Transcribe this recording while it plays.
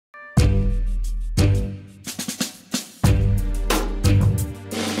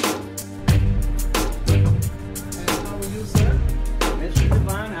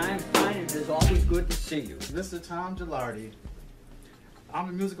see you. Mr. Tom Gelardi. I'm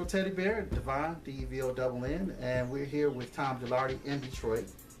a musical teddy bear, Divine, D-E-V-O-N-N, and we're here with Tom Gelardi in Detroit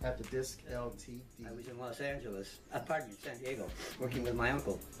at the Disc LTD. I was in Los Angeles, pardon me, San Diego, working with my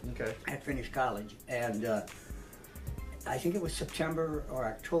uncle. Okay. I had finished college, and I think it was September or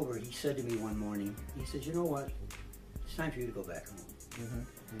October, he said to me one morning, he said, you know what, it's time for you to go back home.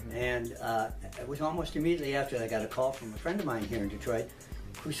 And it was almost immediately after I got a call from a friend of mine here in Detroit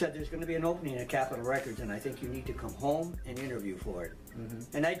who said there's going to be an opening at Capitol Records and I think you need to come home and interview for it.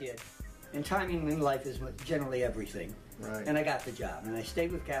 And I did. And timing in life is generally everything. Right. And I got the job. And I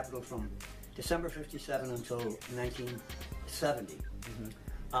stayed with Capitol from December 57 until 1970.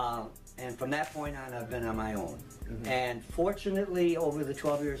 And from that point on, I've been on my own. And fortunately, over the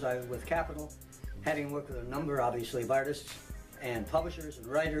 12 years I was with Capitol, having worked with a number, obviously, of artists and publishers and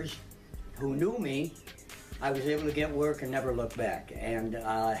writers who knew me, I was able to get work and never look back. And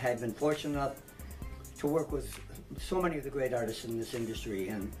I had been fortunate enough to work with so many of the great artists in this industry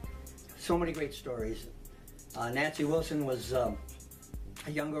and so many great stories. Nancy Wilson was a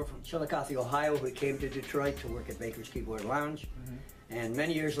young girl from Chillicothe, Ohio, who came to Detroit to work at Baker's Keyboard Lounge. And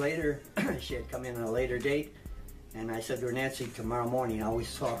many years later, she had come in on a later date. And I said to her, Nancy, tomorrow morning, I always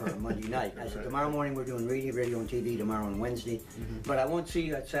saw her on Monday night. I said, tomorrow morning we're doing radio and TV tomorrow on Wednesday. But I won't see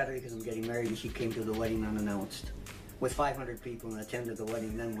you at Saturday because I'm getting married. And she came to the wedding unannounced with 500 people and attended the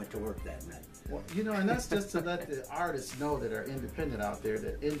wedding, then went to work that night. Well, you know, and that's just to let the artists know that are independent out there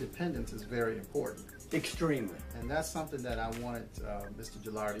that independence is very important. Extremely. And that's something that I wanted Mr.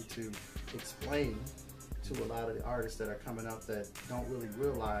 Gelardi to explain to a lot of the artists that are coming up that don't really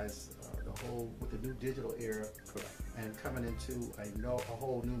realize the whole, with the new digital era. Correct. And coming into a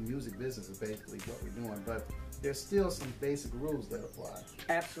whole new music business is basically what we're doing. But there's still some basic rules that apply.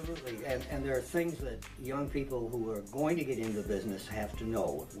 Absolutely. And there are things that young people who are going to get into business have to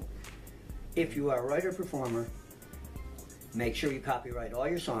know. If you are a writer-performer, make sure you copyright all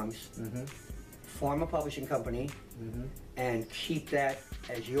your songs, form a publishing company, and keep that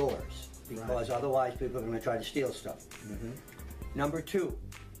as yours. Because otherwise people are going to try to steal stuff. Number two,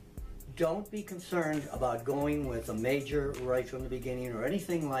 don't be concerned about going with a major right from the beginning or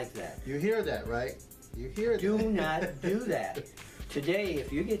anything like that. You hear that, right? You hear that. Do not do that. Today,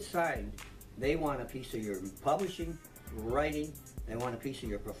 if you get signed, they want a piece of your publishing, writing, they want a piece of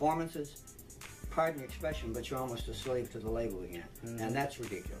your performances. Pardon the expression, but you're almost a slave to the label again. And that's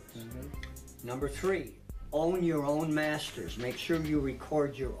ridiculous. Number three, own your own masters. Make sure you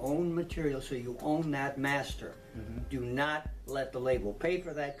record your own material so you own that master. Do not let the label pay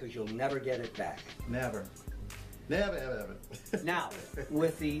for that because you'll never get it back. Never. Never, ever, ever. Now,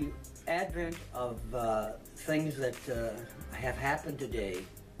 with the advent of things that have happened today,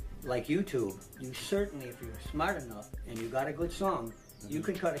 like YouTube, you certainly, if you're smart enough and you got a good song, you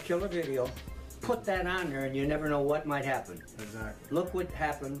can cut a killer video, put that on there, and you never know what might happen. Exactly. Look what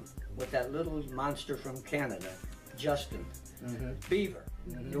happened with that little monster from Canada, Justin Bieber.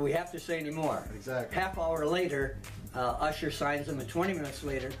 Do we have to say any more? Exactly. Half hour later, Usher signs him, and 20 minutes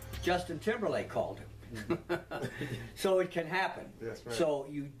later, Justin Timberlake called him. So it can happen. That's right. So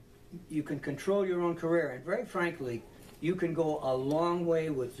you can control your own career, and very frankly, you can go a long way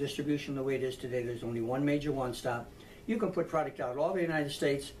with distribution the way it is today. There's only one major one-stop. You can put product out all over the United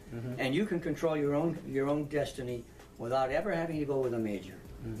States, and you can control your own destiny without ever having to go with a major.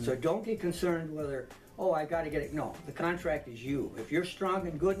 So don't get concerned whether, oh, I got to get it. No, the contract is you. If you're strong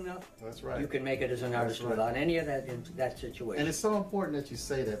and good enough, that's right, you can make it as an artist without any of that in that situation. And it's so important that you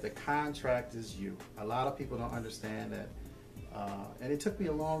say that the contract is you. A lot of people don't understand that. And it took me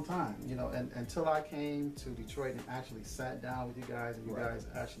a long time, you know, and until I came to Detroit and actually sat down with you guys and you guys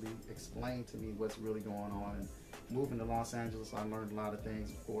actually explained to me what's really going on. And moving to Los Angeles, I learned a lot of things,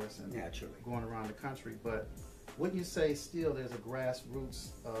 of course, and going around the country. But wouldn't you say still there's a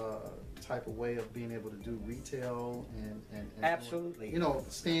grassroots type of way of being able to do retail and absolutely, you know,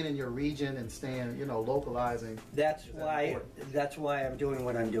 staying in your region and staying, you know, localizing? That's why I'm doing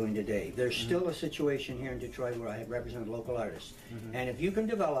what I'm doing today. There's still a situation here in Detroit where I represent local artists, and if you can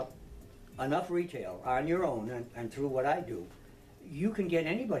develop enough retail on your own and through what I do, you can get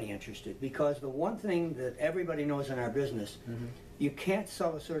anybody interested, because the one thing that everybody knows in our business, you can't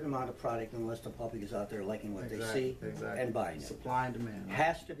sell a certain amount of product unless the public is out there liking what they see and buying it. Supply and demand. Right?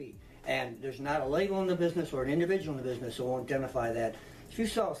 Has to be. And there's not a label in the business or an individual in the business who won't identify that. If you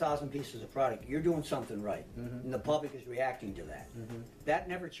sell 1,000 pieces of product, you're doing something right, and the public is reacting to that. That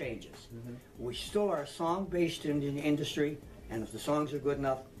never changes. We still are a song-based industry, and if the songs are good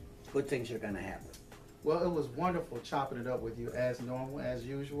enough, good things are going to happen. Well, it was wonderful chopping it up with you as normal, as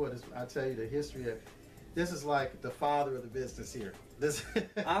usual. I tell you, the history of this is like the father of the business here. This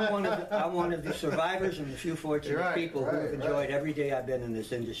I'm one of the survivors and the few fortunate people who have enjoyed every day I've been in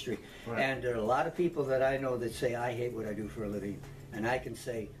this industry. Right. And there are a lot of people that I know that say, I hate what I do for a living. And I can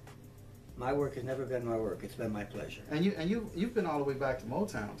say, my work has never been my work. It's been my pleasure. And you've been all the way back to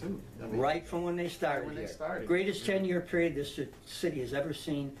Motown too. I mean, right from when they started. Right when they started. Greatest 10-year period this city has ever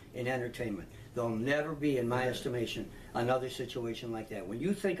seen in entertainment. There'll never be, in my estimation, another situation like that. When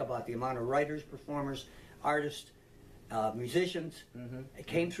you think about the amount of writers, performers, artists, musicians that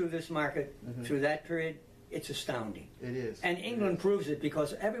came through this market through that period, it's astounding. It is. And England proves it,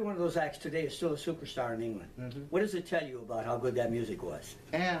 because every one of those acts today is still a superstar in England. What does it tell you about how good that music was?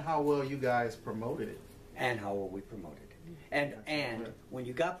 And how well you guys promoted it. And how well we promoted it. And when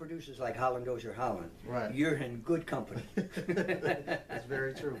you got producers like Holland Dozier Holland, right, you're in good company. That's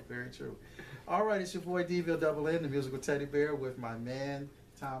very true, very true. All right, it's your boy DVille Double N, the musical teddy bear, with my man,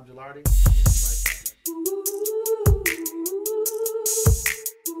 Tom Gelardi.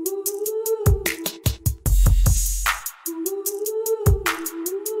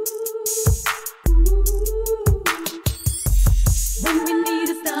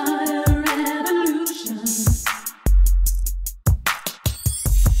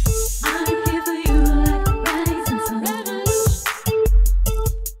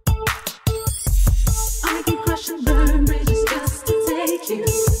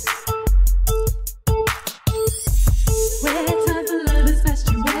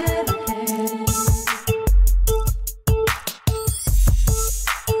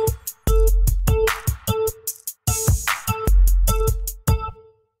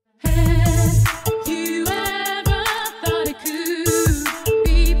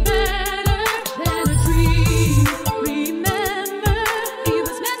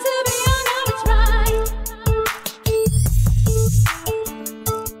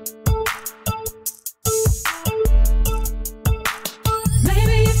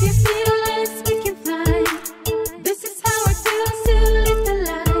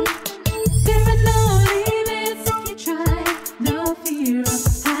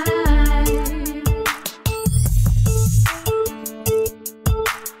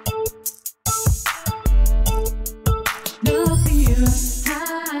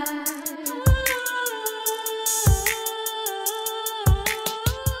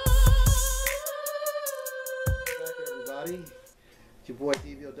 It's your boy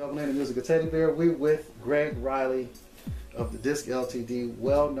DVille Double N, the musical teddy bear. We're with Greg Riley of the Disc Ltd,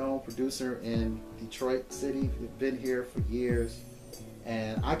 well-known producer in Detroit City. We've been here for years,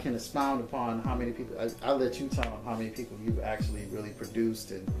 and I can expound upon how many people. I'll let you tell them how many people you've actually really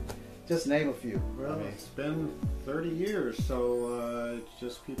produced, and just name a few. Well, it's been 30 years, so it's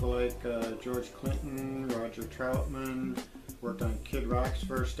just people like George Clinton, Roger Troutman. Worked on Kid Rock's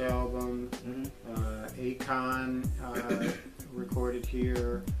first album. Akon recorded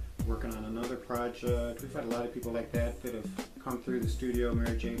here. Working on another project. We've had a lot of people like that that have come through the studio.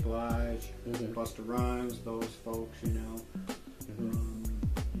 Mary J. Blige, Busta Rhymes, those folks, you know.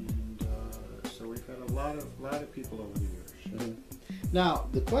 So we've had a lot of people over the years. Now,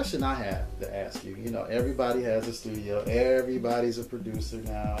 the question I have to ask you, you know, everybody has a studio, everybody's a producer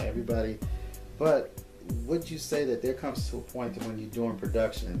now, everybody, but would you say that there comes to a point when you're doing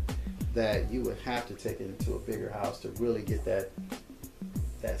production that you would have to take it into a bigger house to really get that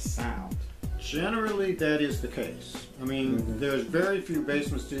sound? Generally, that is the case. I mean, there's very few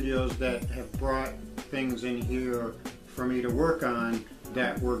basement studios that have brought things in here for me to work on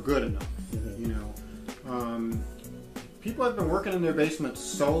that were good enough, you know. People have been working in their basement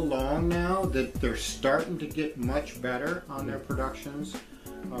so long now that they're starting to get much better on their productions.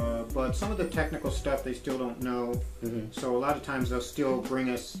 But some of the technical stuff they still don't know. So a lot of times they'll still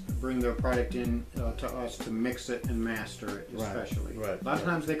bring their product in to us to mix it and master it, especially. A lot of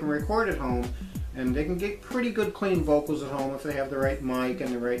times they can record at home, and they can get pretty good clean vocals at home if they have the right mic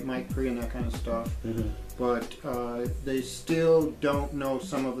and the right mic pre and that kind of stuff. But they still don't know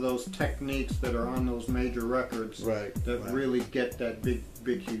some of those techniques that are on those major records that really get that big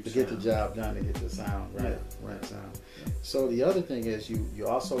huge to sound. get the job done, to get the sound right sound. So the other thing is you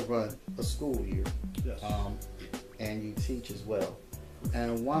also run a school here, and you teach as well.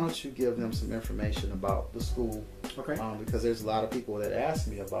 And why don't you give them some information about the school? Okay. Because there's a lot of people that ask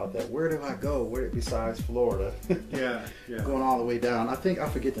me about that. Where do I go? Where besides Florida? Going all the way down. I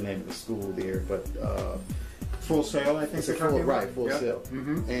forget the name of the school there, but Full Sail, I think. It's Full Sail.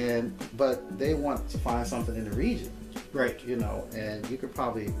 But they want to find something in the region. You know, and you could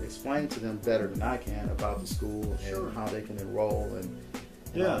probably explain to them better than I can about the school and how they can enroll and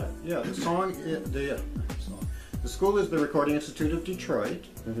The school is the Recording Institute of Detroit,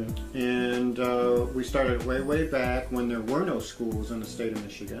 and we started way back when there were no schools in the state of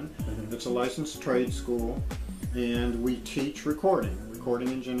Michigan. It's a licensed trade school, and we teach recording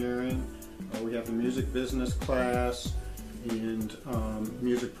engineering. We have the music business class and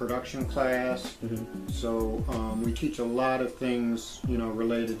music production class. So we teach a lot of things, you know,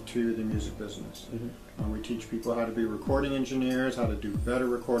 related to the music business. We teach people how to be recording engineers, how to do better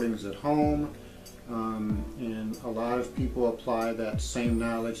recordings at home, and a lot of people apply that same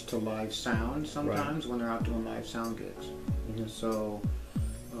knowledge to live sound sometimes when they're out doing live sound gigs. So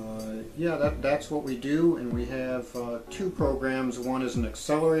yeah, that's what we do, and we have two programs. One is an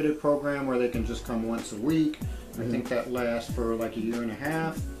accelerated program where they can just come once a week. I think that lasts for like a year and a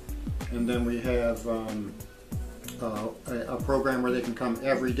half. And then we have a program where they can come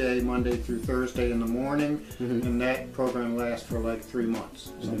every day, Monday through Thursday in the morning, and that program lasts for like 3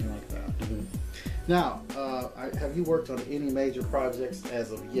 months, something like that. Now, have you worked on any major projects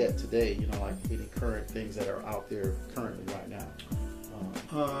as of yet today? You know, like any current things that are out there currently right now?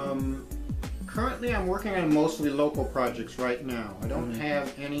 Currently, I'm working on mostly local projects right now. I don't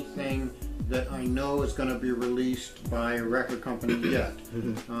have anything that I know is going to be released by a record company yet.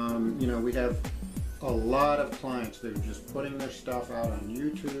 You know, we have a lot of clients that are just putting their stuff out on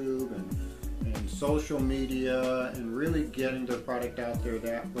YouTube and social media and really getting their product out there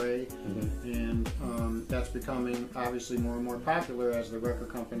that way. And that's becoming obviously more and more popular as the record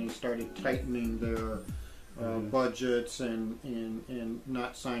companies started tightening their budgets and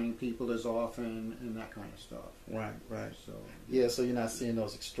not signing people as often and that kind of stuff. Right. So yeah, so you're not seeing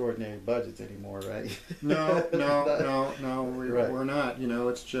those extraordinary budgets anymore, right? No, we're not. You know,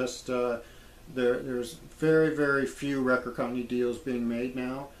 it's just there's very few record company deals being made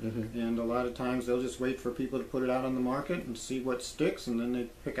now, and a lot of times they'll just wait for people to put it out on the market and see what sticks, and then they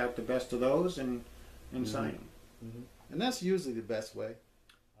pick out the best of those and sign them. And that's usually the best way.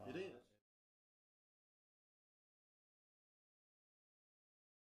 It is.